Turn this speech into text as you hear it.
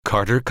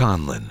Carter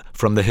Conlon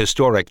from the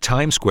historic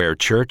Times Square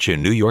Church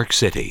in New York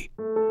City.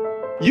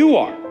 You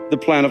are the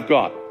plan of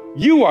God.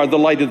 You are the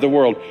light of the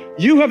world.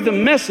 You have the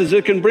message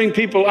that can bring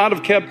people out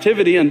of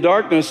captivity and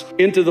darkness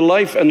into the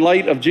life and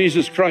light of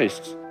Jesus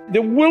Christ.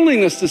 The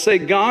willingness to say,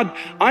 God,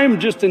 I am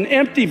just an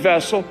empty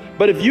vessel,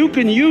 but if you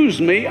can use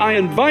me, I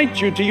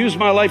invite you to use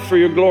my life for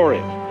your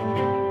glory.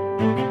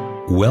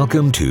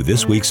 Welcome to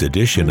this week's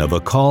edition of A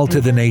Call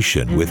to the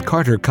Nation with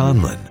Carter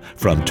Conlon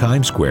from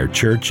Times Square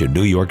Church in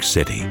New York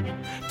City.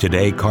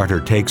 Today,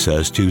 Carter takes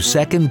us to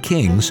 2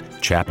 Kings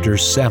chapter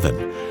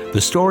 7, the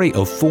story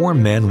of 4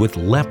 men with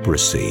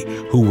leprosy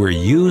who were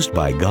used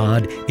by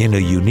God in a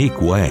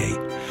unique way.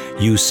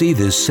 You see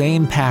this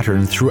same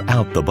pattern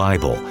throughout the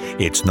Bible.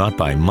 It's not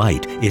by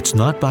might, it's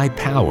not by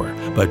power,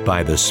 but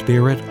by the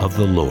Spirit of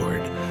the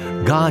Lord.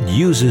 God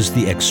uses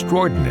the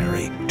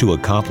extraordinary to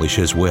accomplish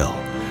His will.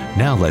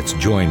 Now let's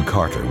join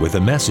Carter with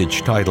a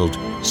message titled,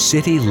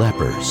 City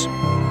Lepers.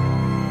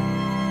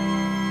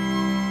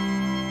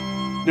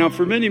 Now,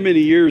 for many, many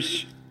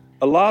years,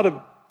 a lot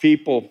of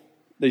people,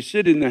 they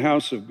sit in the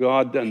house of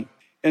God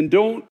and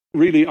don't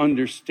really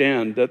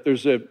understand that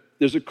there's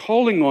a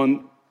calling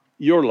on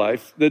your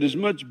life that is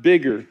much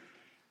bigger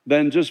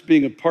than just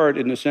being a part,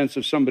 in the sense,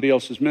 of somebody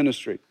else's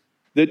ministry.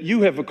 That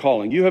you have a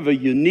calling. You have a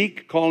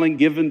unique calling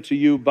given to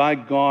you by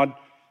God.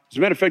 As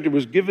a matter of fact, it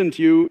was given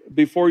to you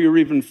before you were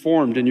even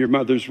formed in your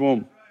mother's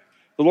womb.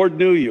 The Lord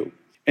knew you,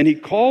 and He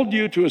called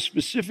you to a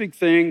specific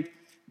thing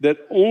that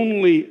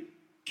only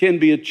can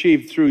be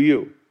achieved through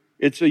you.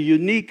 It's a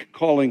unique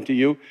calling to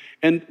you,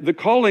 and the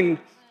calling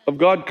of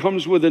God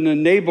comes with an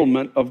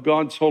enablement of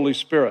God's Holy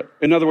Spirit.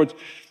 In other words,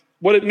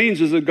 what it means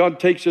is that God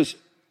takes us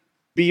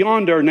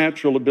beyond our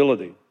natural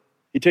ability.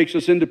 He takes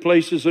us into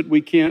places that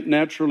we can't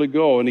naturally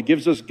go, and He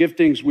gives us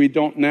giftings we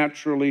don't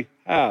naturally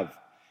have.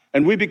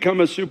 And we become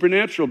a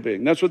supernatural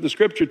being. That's what the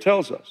Scripture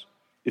tells us.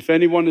 If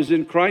anyone is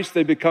in Christ,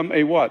 they become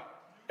a what?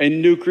 A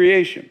new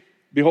creation.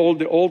 Behold,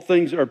 the old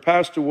things are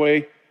passed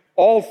away.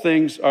 All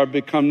things are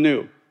become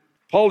new.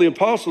 Paul the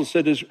Apostle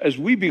said, as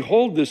we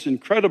behold this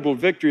incredible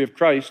victory of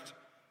Christ,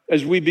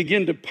 as we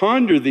begin to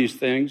ponder these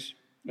things,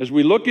 as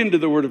we look into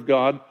the Word of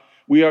God,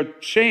 we are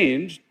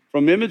changed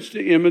from image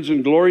to image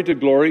and glory to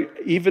glory,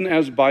 even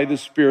as by the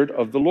Spirit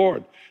of the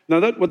Lord. Now,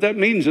 what that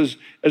means is,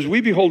 as we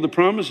behold the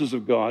promises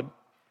of God,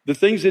 the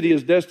things that He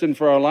has destined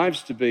for our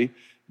lives to be,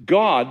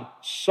 God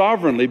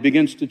sovereignly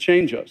begins to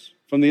change us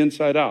from the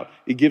inside out.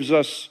 He gives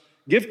us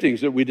giftings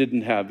that we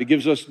didn't have. He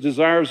gives us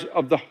desires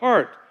of the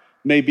heart,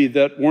 maybe,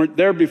 that weren't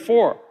there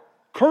before.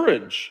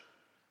 Courage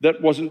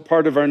that wasn't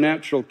part of our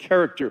natural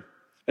character,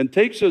 and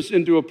takes us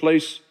into a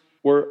place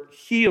where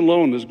He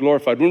alone is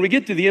glorified. When we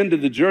get to the end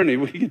of the journey,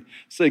 we can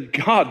say,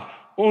 God,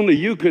 only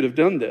You could have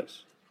done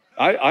this.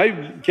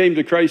 I came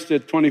to Christ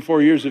at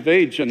 24 years of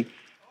age, and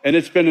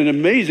it's been an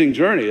amazing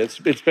journey. It's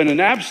been an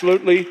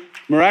absolutely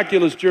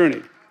miraculous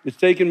journey. It's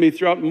taken me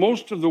throughout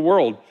most of the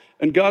world.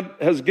 And God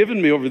has given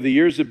me over the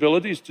years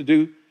abilities to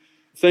do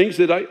things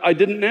that I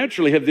didn't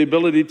naturally have the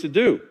ability to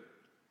do,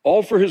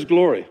 all for His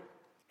glory.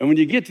 And when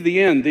you get to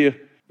the end, the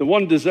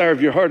one desire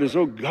of your heart is,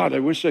 oh God, I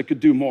wish I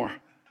could do more.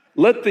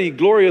 Let the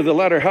glory of the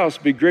latter house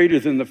be greater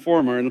than the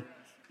former, and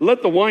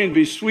let the wine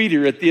be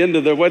sweeter at the end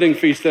of the wedding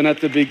feast than at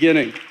the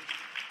beginning.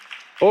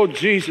 Oh,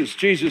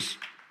 Jesus,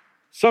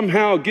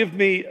 somehow give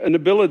me an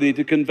ability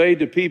to convey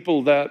to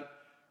people that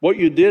what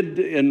You did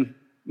in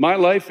my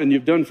life and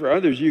You've done for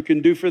others, You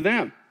can do for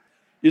them.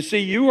 You see,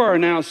 you are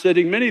now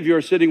sitting, many of you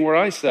are sitting where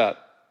I sat.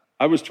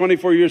 I was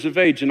 24 years of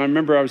age, and I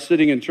remember I was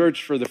sitting in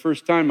church for the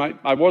first time.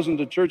 I wasn't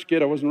a church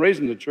kid. I wasn't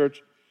raised in the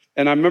church.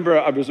 And I remember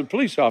I was a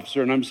police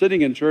officer, and I'm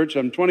sitting in church.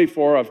 I'm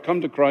 24. I've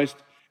come to Christ,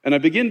 and I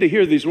begin to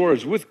hear these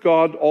words, with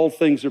God, all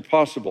things are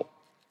possible.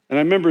 And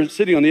I remember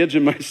sitting on the edge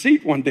of my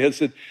seat one day and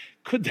said,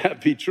 could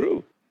that be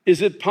true?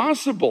 Is it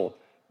possible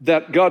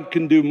that God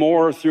can do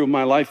more through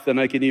my life than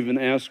I can even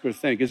ask or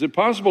think? Is it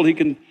possible He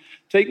can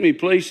take me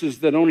places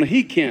that only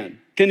He can?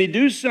 Can He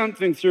do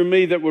something through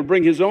me that will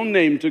bring His own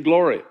name to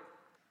glory?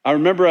 I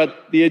remember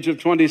at the age of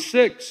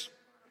 26,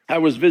 I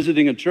was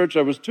visiting a church.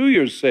 I was 2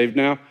 years saved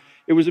now.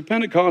 It was a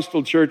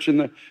Pentecostal church, and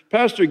the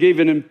pastor gave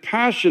an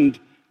impassioned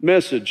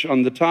message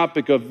on the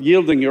topic of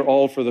yielding your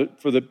all for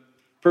the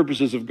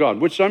purposes of God,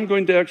 which I'm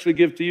going to actually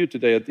give to you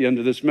today at the end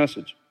of this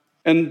message.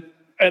 And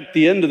at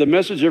the end of the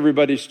message,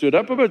 everybody stood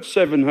up, about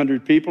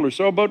 700 people or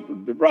so, about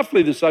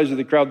roughly the size of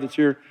the crowd that's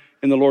here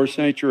in the lower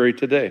sanctuary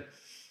today.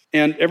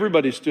 And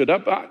everybody stood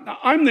up.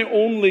 I'm the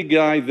only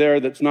guy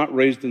there that's not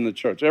raised in the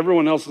church.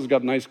 Everyone else has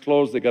got nice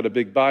clothes. They got a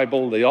big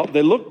Bible.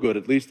 They look good,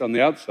 at least on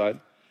the outside.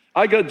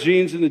 I got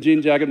jeans and a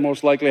jean jacket,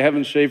 most likely. I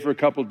haven't shaved for a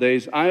couple of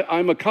days.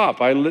 I'm a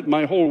cop.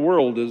 My whole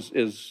world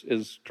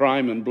is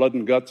crime and blood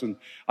and guts, and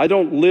I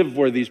don't live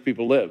where these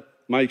people live.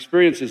 My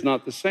experience is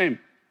not the same.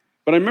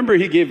 But I remember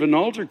he gave an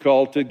altar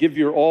call to give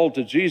your all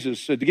to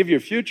Jesus, to give your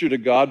future to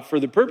God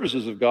for the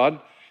purposes of God.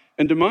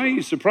 And to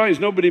my surprise,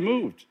 nobody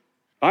moved.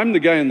 I'm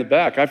the guy in the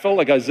back. I felt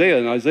like Isaiah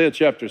in Isaiah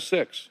chapter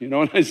 6. You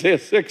know, in Isaiah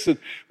 6,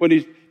 when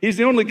he's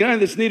the only guy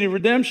that's needed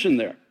redemption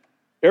there.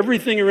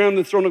 Everything around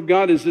the throne of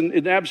God is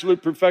in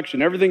absolute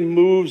perfection. Everything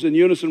moves in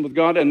unison with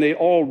God, and they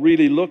all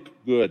really look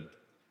good.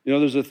 You know,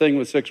 there's a thing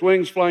with 6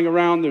 wings flying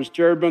around. There's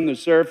cherubim,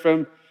 there's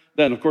seraphim.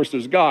 Then, of course,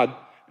 there's God.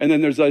 And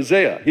then there's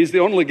Isaiah. He's the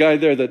only guy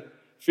there that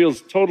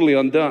feels totally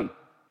undone.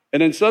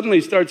 And then suddenly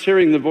he starts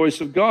hearing the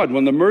voice of God.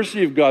 When the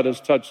mercy of God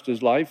has touched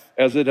his life,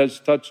 as it has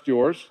touched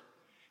yours,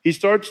 she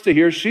starts to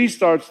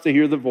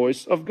hear the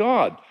voice of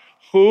God.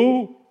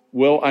 Who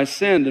will I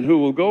send and who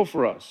will go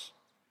for us?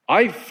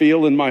 I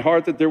feel in my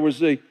heart that there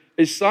was a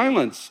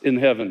silence in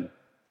heaven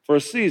for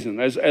a season,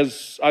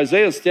 as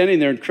Isaiah's standing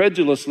there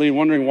incredulously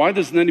wondering, why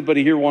doesn't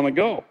anybody here want to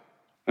go?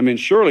 I mean,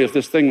 surely if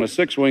this thing with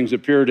 6 wings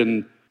appeared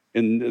in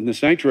the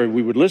sanctuary,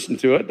 we would listen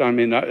to it. I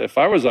mean, if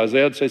I was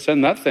Isaiah, I'd say,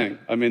 send that thing.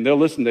 I mean, they'll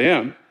listen to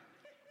him.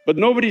 But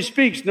nobody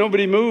speaks,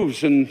 nobody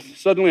moves. And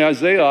suddenly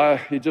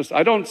Isaiah,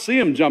 I don't see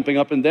him jumping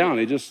up and down.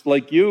 He just,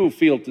 like you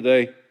feel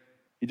today,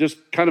 he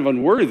just kind of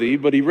unworthy,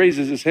 but he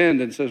raises his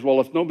hand and says, well,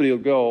 if nobody will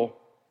go,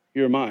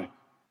 here am I.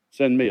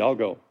 Send me, I'll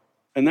go.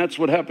 And that's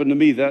what happened to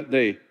me that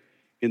day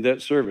in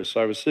that service.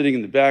 I was sitting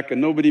in the back and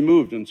nobody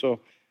moved. And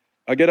so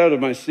I get out of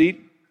my seat,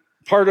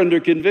 part under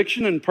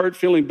conviction and part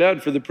feeling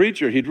bad for the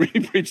preacher. He'd really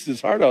preached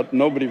his heart out and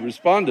nobody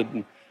responded.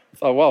 And I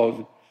thought,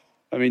 well,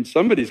 I mean,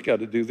 somebody's got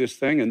to do this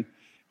thing. And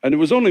it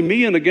was only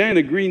me and a guy in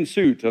a green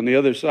suit on the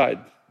other side.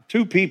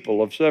 2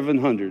 people of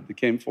 700 that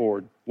came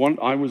forward.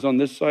 I was on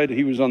this side,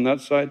 he was on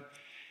that side.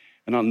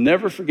 And I'll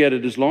never forget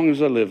it as long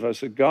as I live. I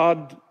said,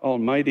 God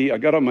Almighty, I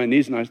got on my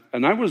knees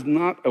and I was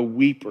not a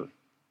weeper.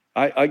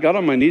 I got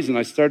on my knees and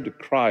I started to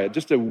cry.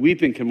 Just a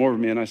weeping came over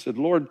me and I said,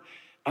 Lord,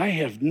 I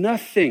have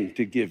nothing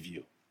to give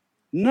you.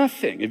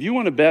 Nothing. If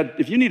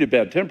you need a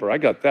bad temper, I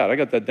got that. I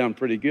got that down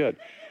pretty good.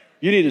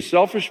 You need a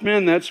selfish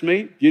man, that's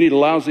me. You need a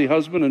lousy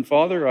husband and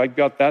father, I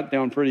got that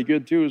down pretty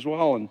good too as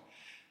well. And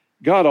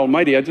God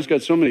Almighty, I just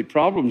got so many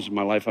problems in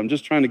my life. I'm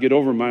just trying to get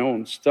over my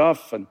own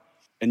stuff.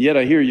 And yet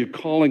I hear you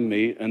calling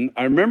me. And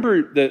I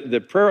remember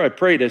the prayer I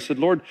prayed. I said,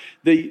 Lord,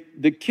 the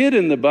kid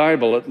in the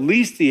Bible, at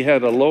least he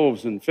had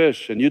loaves and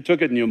fish, and you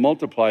took it and you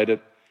multiplied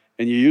it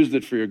and you used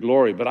it for your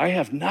glory. But I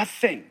have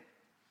nothing.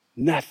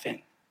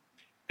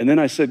 And then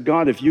I said,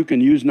 God, if you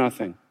can use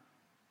nothing,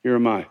 here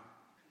am I.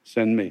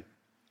 Send me.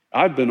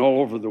 I've been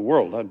all over the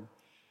world.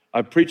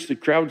 I've preached to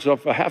crowds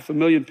of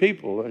 500,000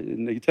 people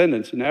in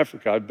attendance in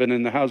Africa. I've been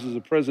in the houses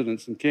of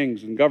presidents and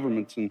kings and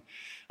governments, and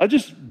I've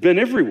just been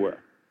everywhere.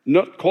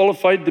 Not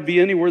qualified to be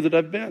anywhere that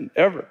I've been,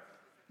 ever.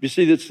 You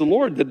see, it's the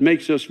Lord that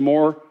makes us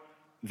more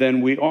than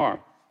we are.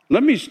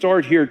 Let me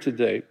start here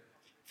today,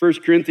 1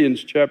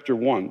 Corinthians chapter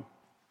 1,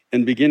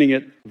 and beginning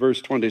at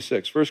verse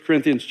 26. 1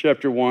 Corinthians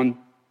chapter 1,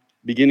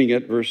 beginning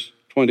at verse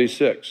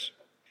 26.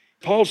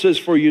 Paul says,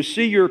 for you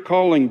see your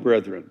calling,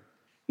 brethren,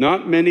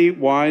 not many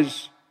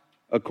wise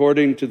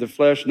according to the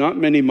flesh, not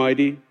many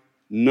mighty,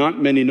 not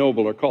many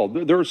noble are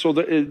called.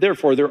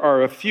 Therefore, there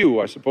are a few,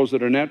 I suppose,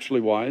 that are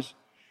naturally wise,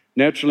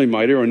 naturally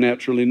mighty, or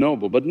naturally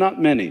noble, but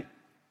not many.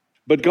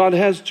 But God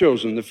has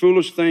chosen the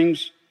foolish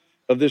things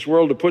of this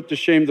world to put to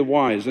shame the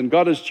wise, and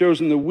God has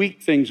chosen the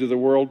weak things of the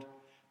world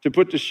to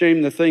put to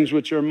shame the things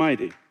which are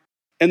mighty.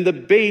 And the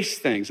base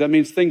things, that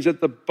means things at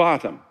the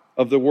bottom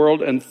of the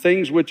world, and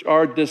things which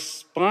are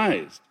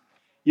despised.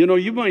 You know,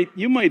 you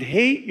might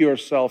hate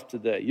yourself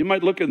today. You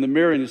might look in the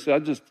mirror and you say, I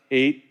just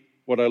hate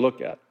what I look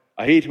at.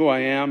 I hate who I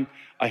am.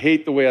 I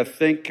hate the way I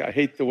think. I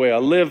hate the way I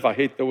live. I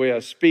hate the way I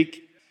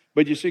speak.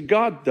 But you see,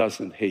 God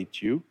doesn't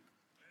hate you.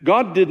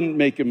 God didn't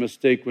make a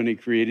mistake when he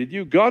created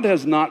you. God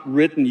has not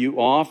written you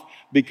off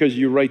because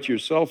you write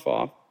yourself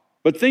off.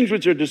 But things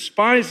which are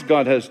despised,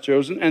 God has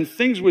chosen, and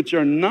things which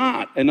are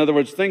not, in other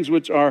words, things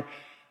which are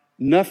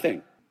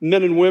nothing.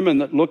 Men and women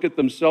that look at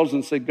themselves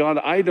and say, God,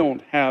 I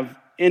don't have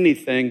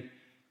anything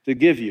to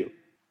give you.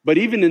 But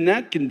even in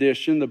that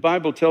condition, the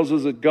Bible tells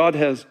us that God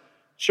has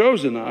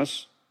chosen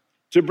us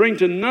to bring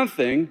to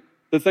nothing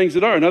the things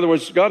that are. In other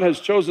words, God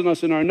has chosen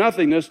us in our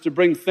nothingness to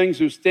bring things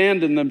who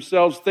stand in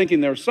themselves thinking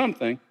they're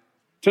something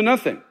to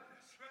nothing.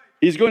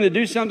 He's going to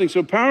do something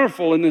so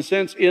powerful in the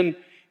sense in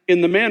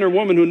the man or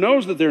woman who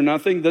knows that they're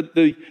nothing, that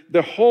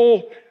the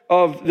whole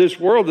of this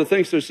world that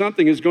thinks there's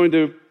something is going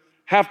to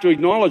have to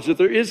acknowledge that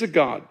there is a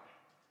God.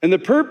 And the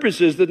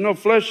purpose is that no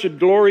flesh should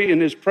glory in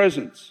his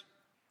presence.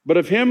 But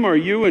of him are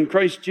you in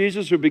Christ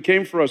Jesus, who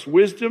became for us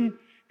wisdom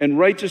and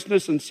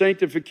righteousness and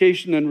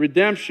sanctification and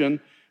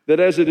redemption,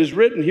 that as it is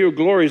written, he who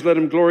glories, let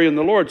him glory in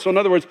the Lord. So in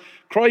other words,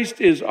 Christ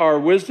is our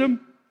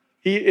wisdom.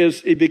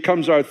 He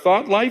becomes our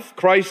thought life.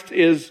 Christ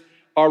is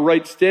our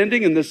right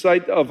standing in the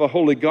sight of a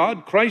holy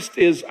God. Christ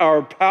is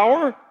our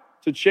power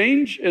to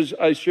change, as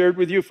I shared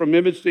with you, from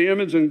image to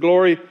image and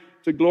glory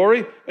to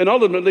glory. And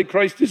ultimately,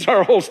 Christ is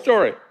our whole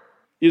story.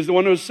 He's the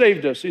one who has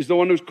saved us. He's the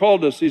one who's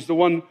called us. He's the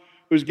one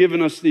who's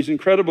given us these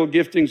incredible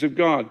giftings of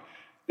God.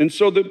 And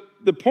so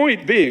the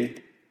point being,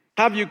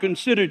 have you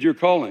considered your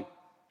calling?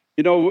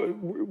 You know,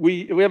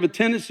 we have a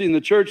tendency in the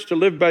church to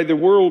live by the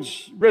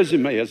world's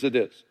resume as it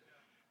is.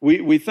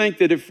 We think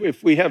that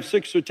if we have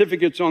 6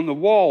 certificates on the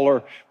wall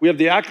or we have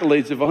the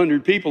accolades of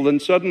 100 people, then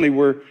suddenly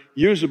we're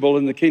usable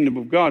in the kingdom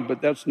of God,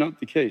 but that's not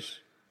the case.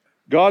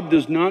 God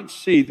does not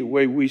see the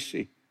way we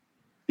see.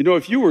 You know,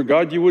 if you were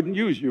God, you wouldn't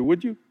use you,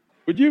 would you?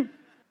 Would you?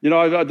 You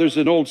know, there's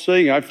an old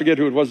saying, I forget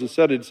who it was that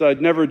said it.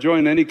 I'd never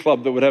join any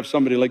club that would have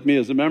somebody like me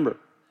as a member.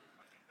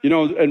 You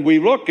know, and we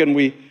look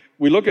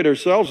at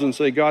ourselves and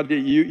say, God,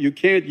 you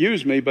can't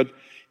use me. But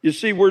you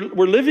see,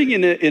 we're living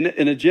in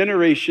a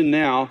generation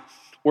now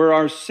where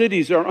our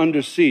cities are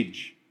under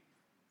siege.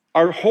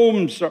 Our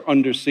homes are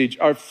under siege.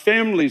 Our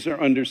families are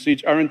under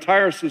siege. Our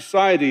entire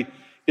society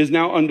is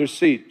now under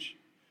siege.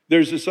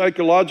 There's a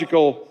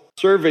psychological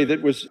survey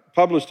that was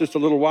published just a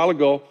little while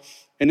ago.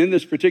 And in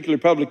this particular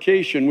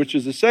publication, which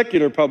is a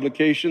secular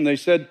publication, they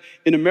said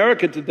in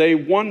America today,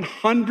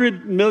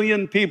 100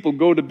 million people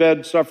go to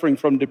bed suffering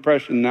from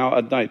depression now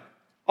at night.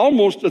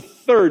 Almost a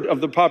third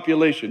of the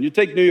population. You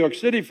take New York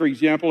City, for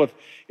example,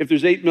 if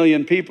there's 8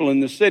 million people in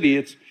the city,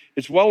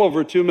 it's well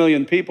over 2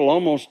 million people,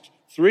 almost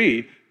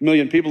 3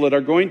 million people that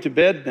are going to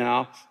bed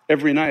now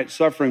every night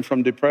suffering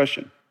from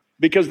depression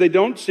because they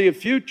don't see a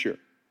future.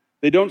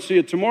 They don't see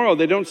a tomorrow.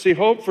 They don't see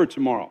hope for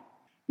tomorrow.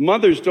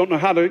 Mothers don't know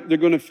how they're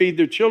going to feed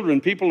their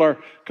children. People are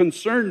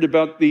concerned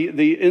about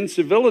the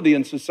incivility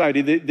in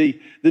society,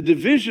 the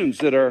divisions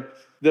that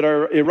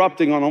are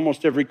erupting on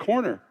almost every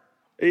corner.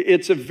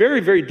 It's a very,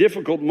 very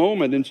difficult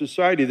moment in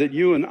society that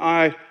you and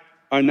I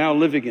are now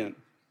living in.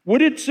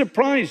 Would it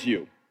surprise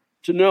you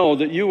to know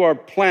that you are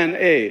plan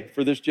A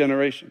for this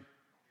generation?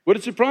 Would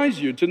it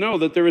surprise you to know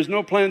that there is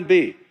no plan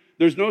B?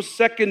 There's no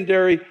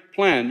secondary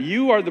plan.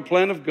 You are the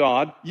plan of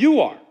God.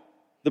 You are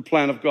the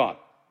plan of God.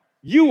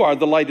 You are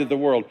the light of the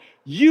world.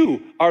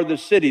 You are the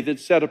city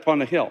that's set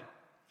upon a hill.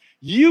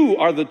 You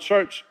are the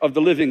church of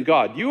the living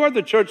God. You are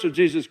the church of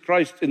Jesus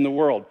Christ in the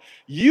world.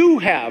 You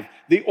have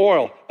the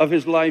oil of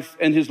his life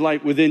and his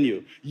light within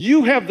you.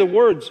 You have the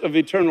words of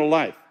eternal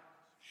life.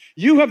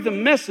 You have the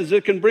message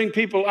that can bring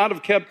people out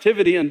of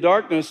captivity and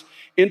darkness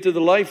into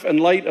the life and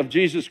light of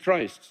Jesus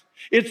Christ.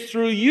 It's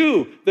through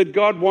you that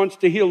God wants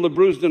to heal the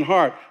bruised in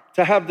heart,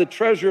 to have the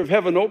treasure of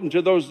heaven open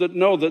to those that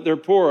know that they're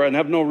poor and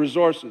have no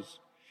resources.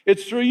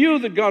 It's through you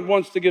that God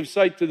wants to give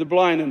sight to the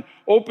blind and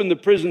open the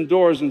prison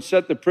doors and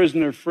set the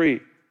prisoner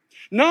free.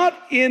 Not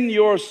in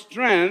your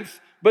strength,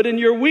 but in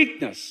your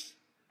weakness.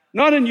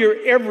 Not in your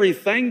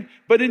everything,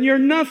 but in your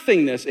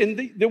nothingness.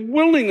 In the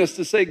willingness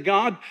to say,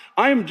 God,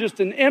 I am just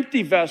an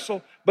empty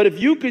vessel, but if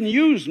you can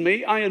use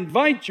me, I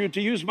invite you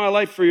to use my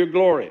life for your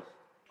glory.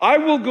 I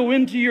will go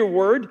into your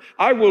word,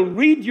 I will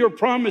read your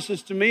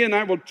promises to me, and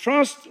I will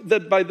trust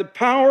that by the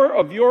power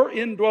of your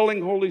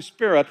indwelling Holy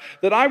Spirit,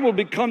 that I will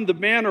become the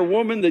man or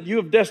woman that you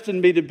have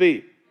destined me to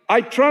be.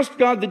 I trust,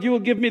 God, that you will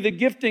give me the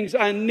giftings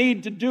I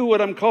need to do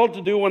what I'm called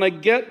to do when I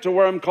get to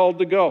where I'm called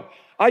to go.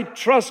 I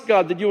trust,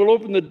 God, that you will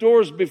open the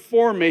doors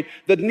before me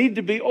that need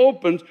to be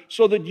opened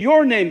so that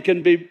your name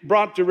can be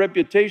brought to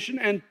reputation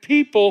and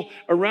people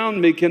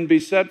around me can be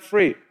set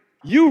free.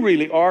 You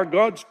really are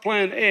God's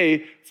plan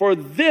A for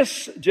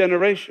this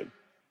generation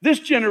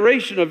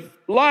of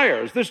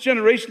liars, this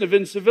generation of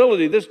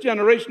incivility, this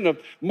generation of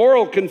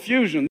moral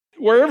confusion,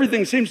 where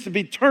everything seems to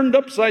be turned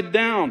upside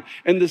down.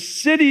 And the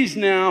cities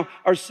now,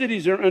 our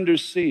cities are under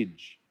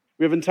siege.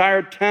 We have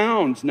entire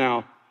towns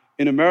now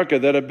in America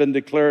that have been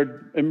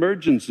declared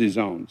emergency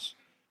zones.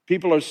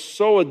 People are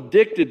so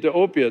addicted to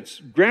opiates.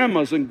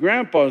 Grandmas and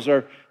grandpas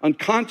are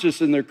unconscious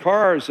in their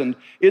cars, and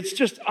it's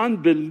just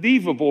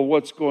unbelievable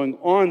what's going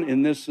on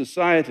in this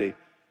society.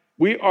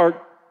 We are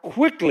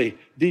quickly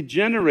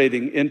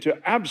degenerating into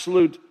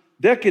absolute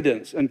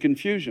decadence and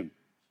confusion.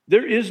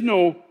 There is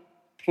no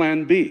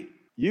plan B.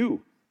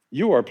 You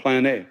are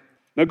plan A.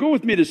 Now go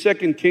with me to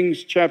 2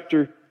 Kings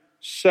chapter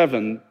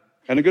 7,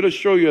 and I'm going to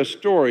show you a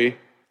story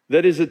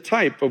that is a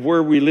type of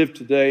where we live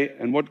today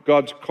and what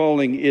God's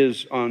calling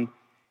is on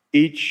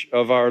each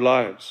of our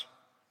lives.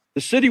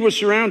 The city was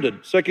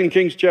surrounded, 2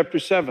 Kings chapter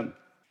 7.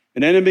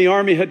 An enemy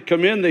army had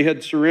come in. They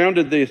had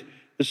surrounded the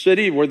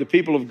city where the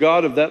people of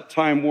God of that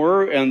time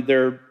were, and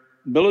their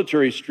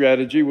military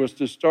strategy was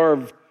to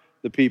starve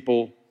the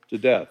people to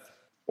death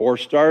or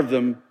starve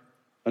them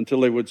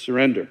until they would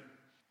surrender.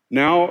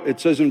 Now,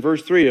 it says in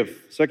verse 3 of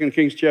 2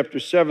 Kings chapter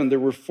 7, there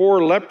were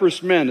 4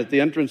 leprous men at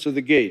the entrance of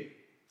the gate,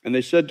 and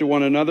they said to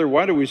one another,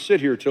 why do we sit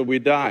here till we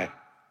die?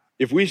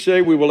 If we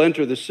say we will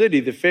enter the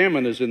city, the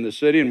famine is in the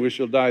city, and we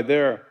shall die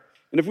there.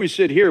 And if we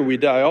sit here, we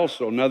die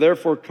also. Now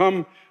therefore,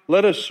 come,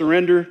 let us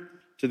surrender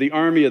to the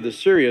army of the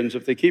Syrians.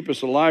 If they keep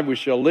us alive, we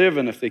shall live,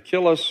 and if they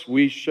kill us,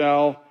 we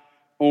shall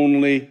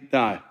only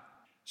die.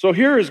 So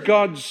here is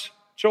God's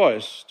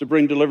choice to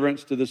bring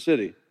deliverance to the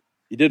city.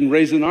 He didn't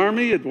raise an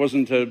army. It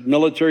wasn't a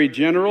military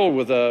general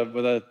with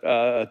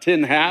a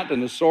tin hat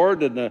and a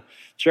sword and a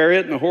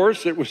chariot and a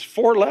horse. It was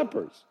 4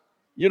 lepers.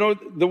 You know,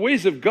 the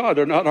ways of God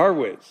are not our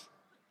ways.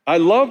 I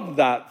love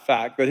that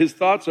fact that his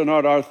thoughts are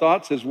not our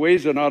thoughts, his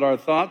ways are not our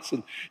thoughts.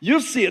 And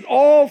you'll see it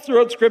all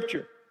throughout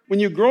Scripture.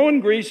 When you grow in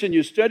grace and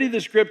you study the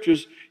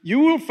Scriptures, you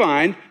will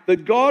find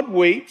that God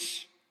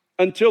waits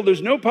until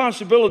there's no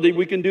possibility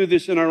we can do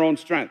this in our own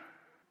strength,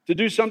 to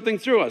do something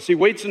through us. He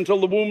waits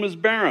until the womb is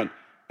barren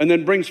and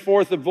then brings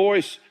forth a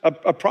voice,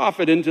 a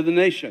prophet into the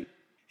nation.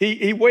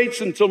 He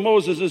waits until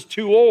Moses is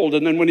too old,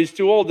 and then when he's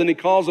too old, then he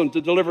calls him to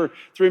deliver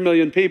 3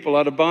 million people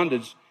out of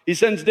bondage. He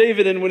sends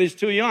David in when he's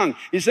too young.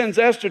 He sends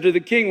Esther to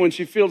the king when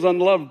she feels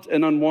unloved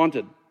and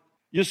unwanted.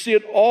 You see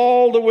it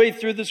all the way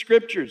through the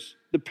scriptures.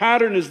 The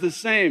pattern is the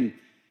same.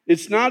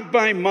 It's not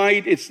by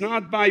might, it's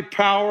not by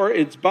power,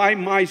 it's by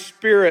my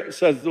spirit,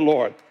 says the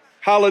Lord.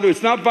 Hallelujah.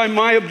 It's not by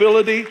my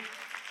ability.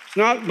 It's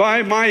not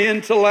by my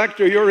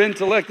intellect or your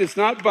intellect. It's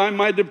not by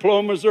my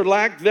diplomas or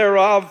lack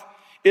thereof.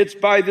 It's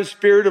by the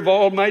Spirit of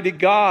Almighty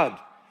God.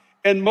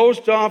 And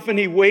most often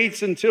he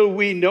waits until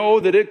we know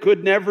that it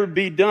could never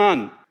be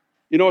done.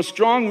 You know, a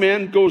strong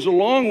man goes a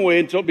long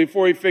way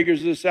before he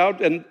figures this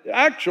out. And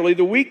actually,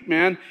 the weak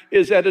man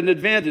is at an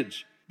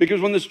advantage.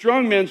 Because when the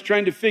strong man's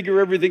trying to figure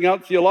everything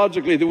out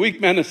theologically, the weak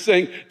man is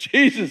saying,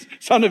 Jesus,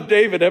 Son of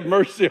David, have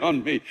mercy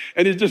on me.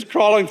 And he's just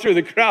crawling through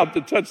the crowd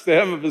to touch the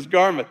hem of his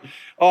garment.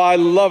 Oh, I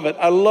love it.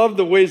 I love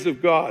the ways of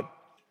God.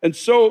 And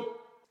so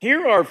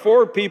here are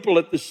 4 people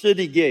at the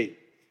city gate.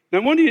 Now,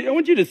 I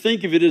want you to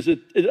think of it as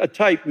a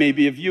type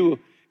maybe of you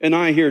and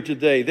I here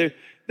today.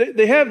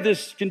 They have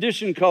this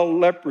condition called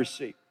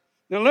leprosy.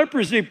 Now,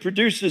 leprosy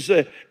produces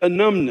a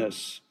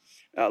numbness.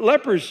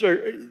 Lepers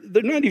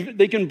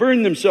they can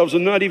burn themselves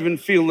and not even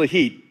feel the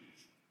heat.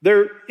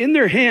 In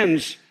their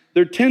hands,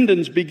 their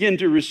tendons begin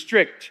to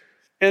restrict.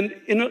 And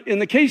in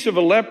the case of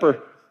a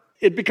leper,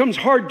 it becomes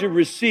hard to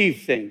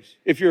receive things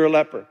if you're a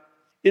leper.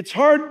 It's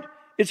hard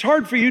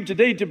for you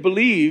today to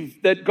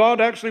believe that God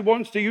actually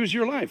wants to use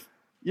your life.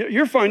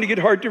 You're finding it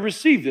hard to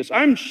receive this.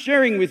 I'm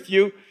sharing with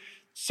you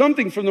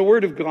something from the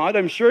Word of God.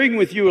 I'm sharing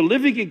with you a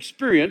living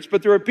experience,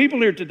 but there are people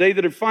here today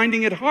that are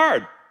finding it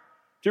hard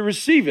to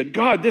receive it.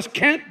 God, this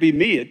can't be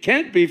me. It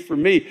can't be for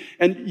me.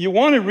 And you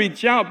want to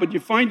reach out, but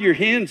you find your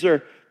hands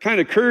are kind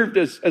of curved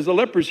as a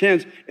leper's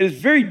hands, and it's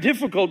very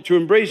difficult to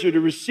embrace or to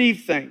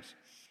receive things.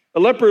 A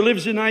leper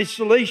lives in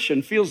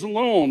isolation, feels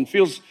alone,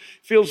 feels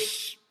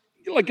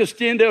like a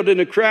standout in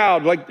a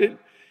crowd.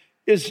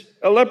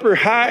 A leper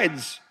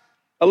hides.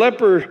 A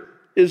leper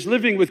is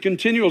living with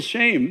continual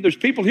shame. There's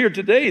people here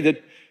today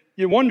that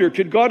you wonder,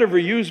 could God ever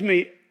use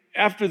me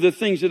after the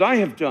things that I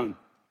have done,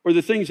 or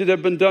the things that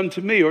have been done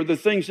to me, or the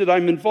things that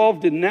I'm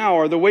involved in now,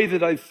 or the way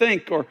that I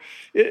think?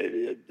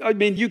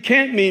 You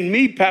can't mean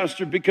me,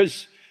 Pastor,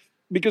 because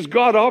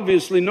God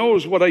obviously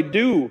knows what I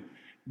do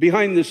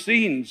behind the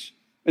scenes.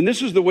 And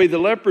this is the way the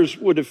lepers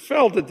would have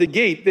felt at the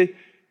gate.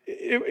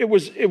 It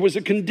was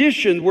a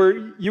condition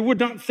where you would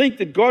not think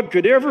that God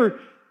could ever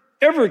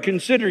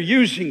consider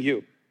using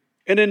you.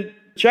 And in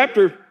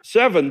chapter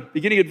 7,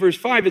 beginning at verse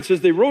 5, it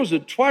says, they rose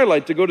at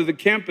twilight to go to the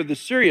camp of the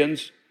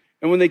Syrians.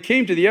 And when they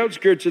came to the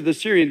outskirts of the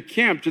Syrian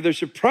camp, to their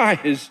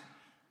surprise,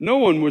 no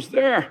one was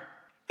there.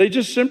 They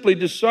just simply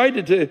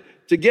decided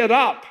to get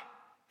up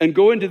and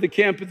go into the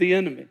camp of the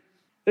enemy.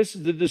 This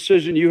is the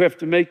decision you have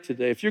to make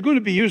today. If you're going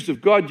to be used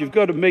of God, you've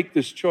got to make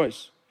this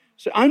choice.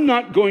 Say, I'm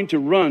not going to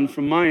run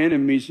from my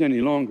enemies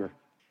any longer.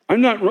 I'm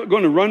not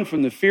going to run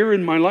from the fear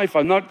in my life.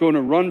 I'm not going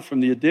to run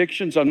from the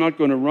addictions. I'm not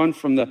going to run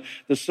from the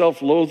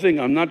self-loathing.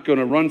 I'm not going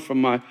to run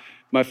from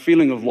my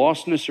feeling of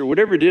lostness or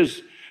whatever it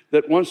is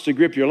that wants to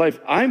grip your life.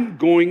 I'm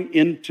going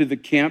into the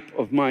camp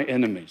of my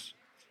enemies.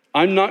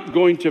 I'm not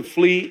going to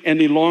flee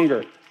any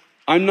longer.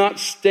 I'm not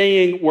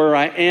staying where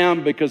I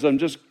am because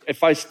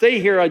if I stay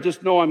here, I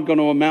just know I'm going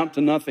to amount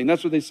to nothing.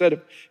 That's what they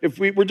said.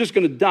 We're just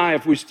going to die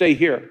if we stay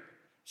here.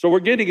 So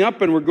we're getting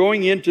up and we're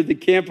going into the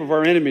camp of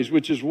our enemies,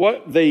 which is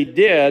what they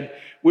did,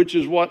 which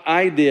is what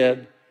I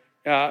did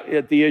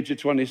at the age of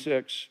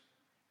 26.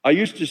 I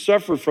used to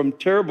suffer from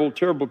terrible,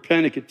 terrible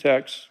panic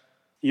attacks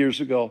years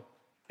ago.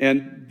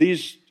 And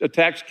these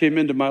attacks came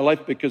into my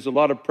life because a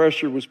lot of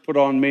pressure was put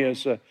on me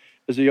as a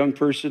young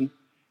person.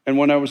 And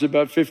when I was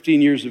about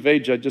 15 years of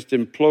age, I just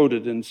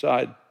imploded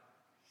inside.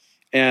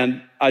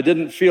 And I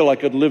didn't feel I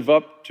could live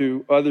up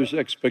to others'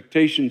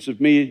 expectations of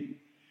me.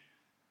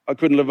 I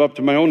couldn't live up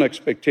to my own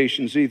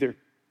expectations either.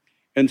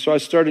 And so I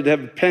started to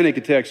have panic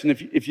attacks. And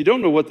if you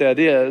don't know what that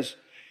is,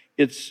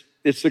 it's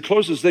the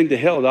closest thing to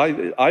hell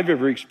that I've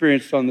ever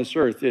experienced on this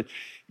earth.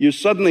 You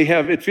suddenly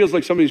it feels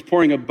like somebody's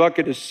pouring a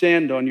bucket of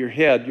sand on your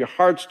head. Your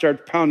heart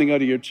starts pounding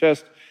out of your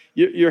chest.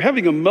 You're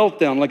having a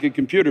meltdown like a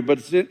computer, but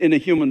it's in a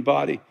human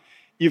body.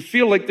 You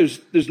feel like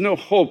there's no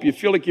hope. You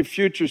feel like your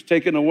future's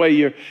taken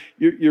away.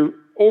 You're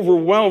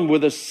overwhelmed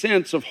with a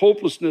sense of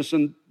hopelessness,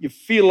 and you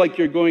feel like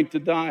you're going to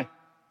die.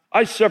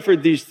 I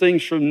suffered these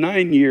things for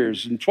 9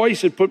 years, and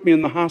twice it put me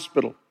in the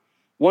hospital.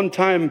 One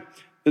time,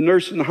 the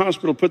nurse in the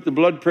hospital put the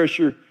blood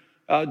pressure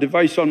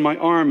device on my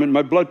arm, and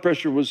my blood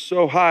pressure was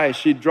so high,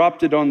 she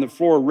dropped it on the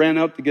floor, ran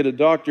out to get a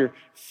doctor,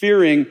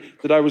 fearing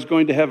that I was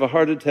going to have a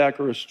heart attack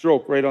or a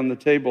stroke right on the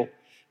table.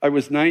 I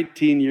was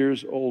 19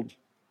 years old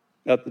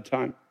at the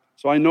time.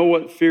 So I know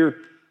what fear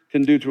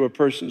can do to a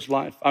person's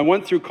life. I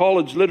went through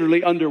college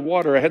literally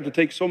underwater. I had to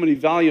take so many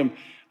Valium,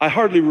 I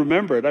hardly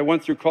remember it. I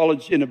went through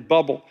college in a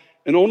bubble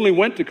and only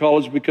went to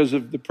college because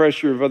of the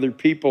pressure of other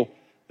people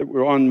that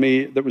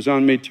was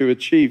on me to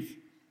achieve.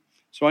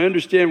 So I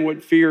understand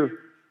what fear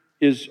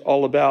is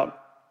all about.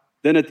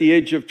 Then at the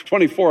age of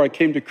 24, I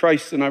came to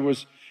Christ, and I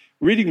was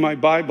reading my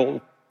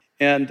Bible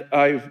And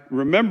I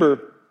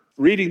remember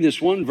reading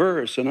this one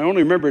verse, and I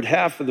only remembered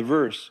half of the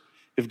verse.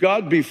 If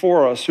God be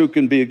for us, who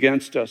can be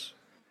against us?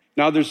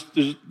 Now,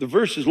 the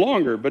verse is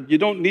longer, but you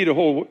don't need a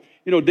whole,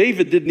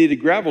 David didn't need a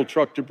gravel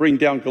truck to bring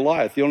down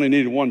Goliath. He only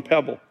needed one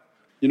pebble.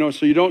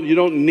 So you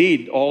don't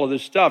need all of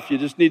this stuff. You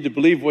just need to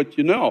believe what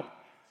you know.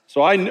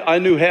 So I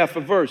knew half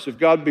a verse. If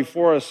God be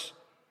for us,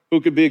 who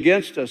could be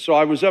against us? So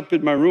I was up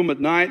in my room at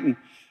night and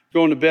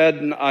going to bed,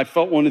 and I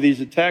felt one of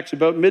these attacks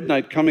about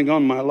midnight coming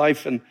on my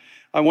life. And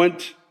I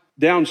went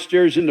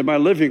downstairs into my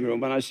living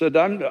room, and I said,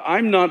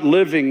 I'm not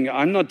living,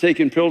 I'm not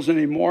taking pills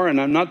anymore,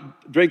 and I'm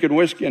not drinking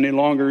whiskey any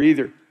longer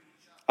either.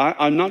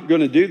 I'm not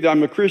going to do that.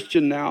 I'm a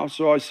Christian now.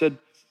 So I said,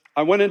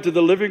 I went into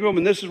the living room,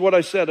 and this is what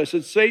I said. I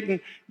said, Satan,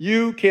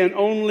 you can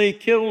only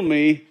kill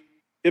me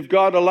if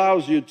God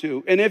allows you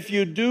to. And if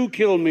you do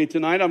kill me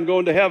tonight, I'm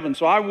going to heaven.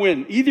 So I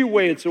win. Either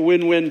way, it's a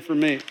win-win for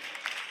me.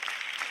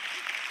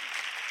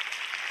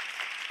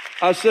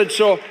 I said,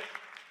 so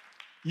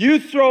you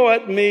throw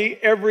at me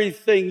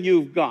everything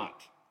you've got,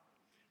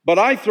 but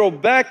I throw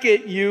back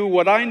at you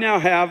what I now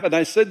have. And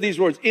I said these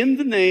words, in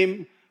the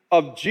name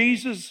of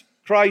Jesus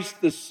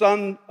Christ, the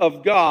Son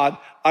of God,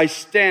 I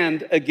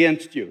stand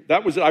against you.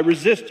 That was it. I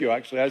resist you,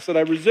 actually. I said,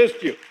 I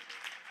resist you.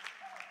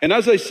 And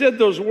as I said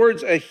those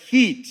words, a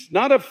heat,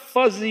 not a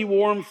fuzzy,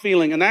 warm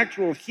feeling, an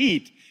actual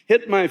heat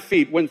hit my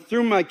feet, went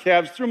through my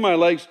calves, through my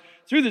legs,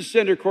 through the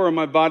center core of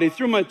my body,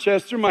 through my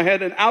chest, through my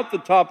head, and out the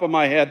top of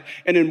my head.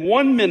 And in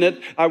 1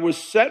 minute, I was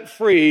set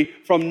free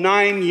from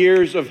 9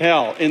 years of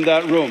hell in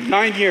that room.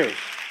 9 years.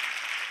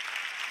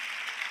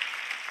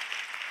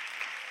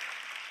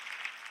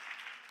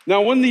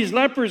 Now, when these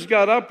lepers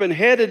got up and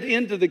headed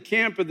into the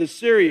camp of the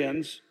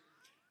Syrians,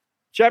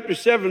 chapter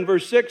 7,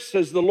 verse 6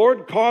 says, the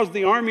Lord caused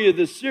the army of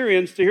the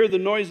Syrians to hear the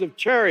noise of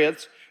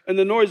chariots and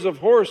the noise of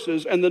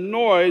horses and the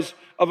noise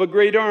of a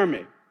great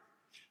army.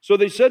 So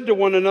they said to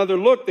one another,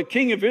 look, the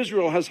king of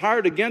Israel has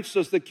hired against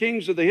us the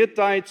kings of the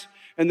Hittites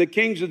and the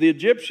kings of the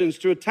Egyptians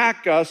to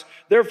attack us.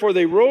 Therefore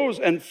they rose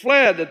and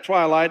fled at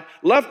twilight,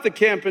 left the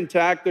camp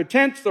intact, their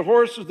tents, the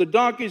horses, the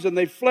donkeys, and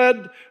they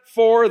fled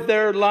for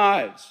their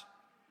lives.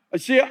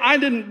 See, I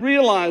didn't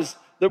realize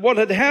that what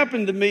had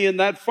happened to me in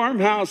that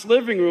farmhouse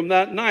living room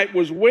that night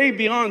was way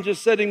beyond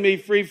just setting me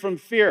free from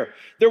fear.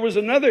 There was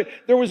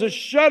a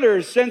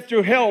shudder sent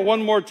through hell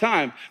one more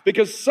time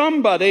because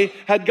somebody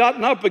had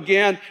gotten up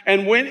again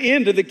and went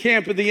into the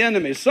camp of the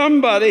enemy.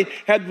 Somebody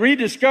had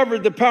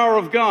rediscovered the power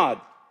of God.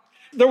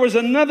 There was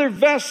another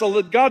vessel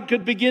that God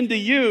could begin to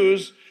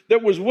use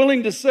that was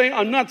willing to say,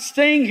 I'm not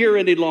staying here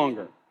any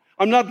longer.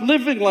 I'm not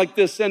living like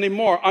this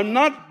anymore. I'm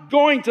not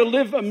going to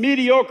live a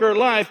mediocre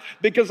life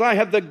because I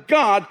have the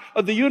God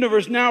of the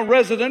universe now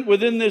resident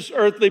within this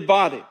earthly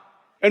body.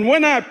 And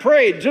when I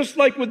prayed, just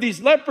like when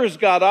these lepers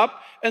got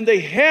up and they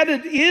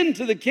headed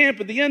into the camp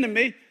of the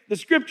enemy, the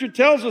scripture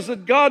tells us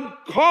that God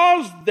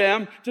caused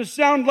them to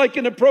sound like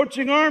an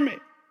approaching army.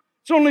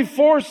 It's only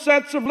 4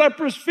 sets of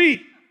lepers'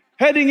 feet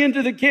heading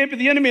into the camp of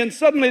the enemy, and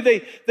suddenly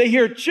they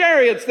hear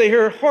chariots, they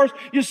hear horses.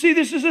 You see,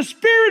 this is a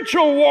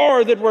spiritual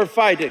war that we're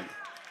fighting.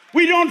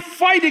 We don't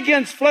fight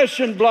against flesh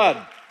and blood.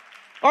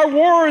 Our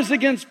war is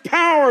against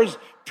powers,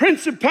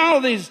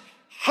 principalities,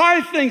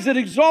 high things that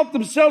exalt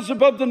themselves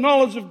above the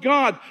knowledge of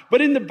God.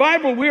 But in the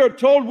Bible, we are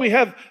told we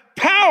have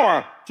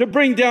power to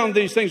bring down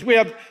these things. We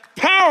have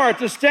power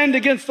to stand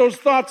against those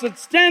thoughts that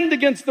stand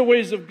against the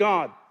ways of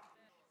God.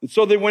 And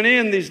so they went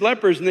in, these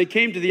lepers, and they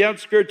came to the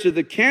outskirts of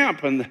the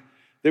camp, and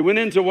they went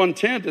into one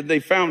tent, and they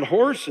found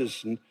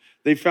horses, and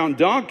they found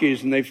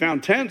donkeys, and they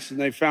found tents,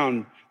 and they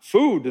found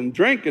food and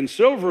drink and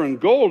silver and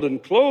gold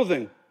and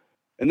clothing.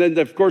 And then,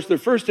 of course, their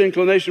first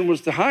inclination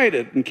was to hide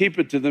it and keep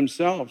it to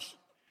themselves.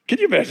 Can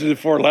you imagine the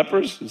 4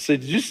 lepers and say,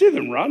 did you see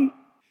them run?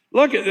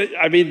 Look,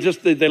 I mean,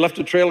 just they left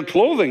a trail of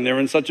clothing. They were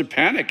in such a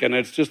panic, and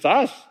it's just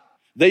us.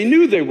 They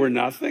knew they were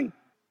nothing,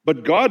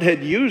 but God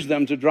had used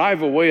them to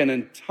drive away an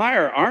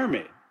entire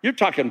army. You're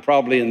talking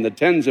probably in the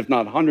tens, if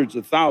not hundreds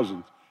of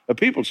thousands of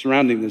people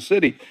surrounding the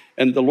city,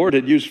 and the Lord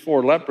had used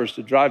 4 lepers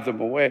to drive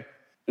them away.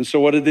 And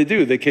so what did they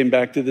do? They came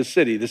back to the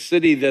city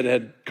that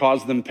had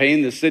caused them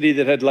pain, the city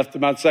that had left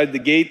them outside the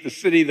gate, the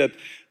city that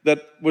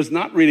was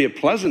not really a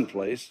pleasant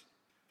place.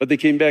 But they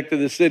came back to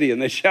the city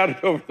and they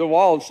shouted over the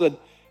wall and said,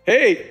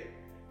 hey,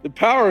 the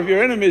power of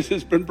your enemies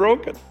has been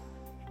broken.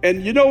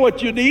 And you know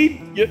what you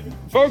need?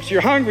 Folks,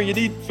 you're hungry. You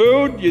need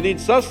food, you need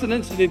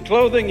sustenance, you need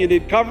clothing, you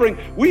need covering.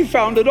 We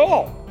found it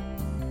all.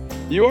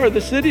 You are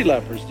the city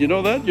lepers. Do you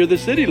know that? You're the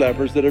city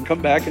lepers that have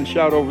come back and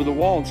shout over the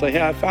wall and say,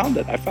 hey, I found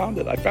it. I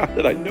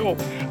know.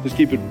 Just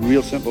keep it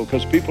real simple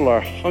because people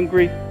are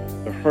hungry,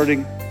 they're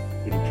hurting,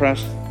 they're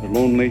depressed, they're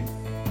lonely,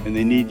 and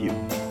they need you.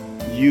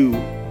 You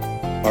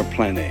are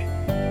plan A.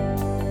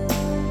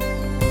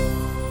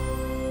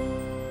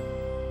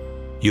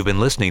 You've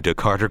been listening to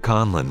Carter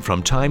Conlon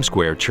from Times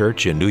Square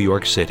Church in New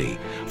York City.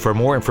 For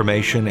more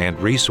information and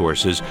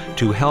resources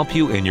to help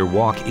you in your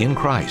walk in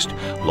Christ,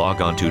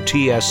 log on to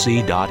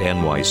tsc.nyc.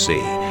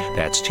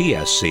 That's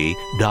tsc.nyc.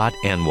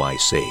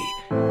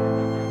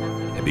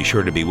 And be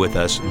sure to be with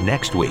us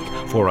next week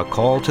for A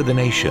Call to the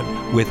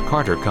Nation with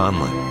Carter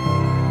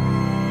Conlon.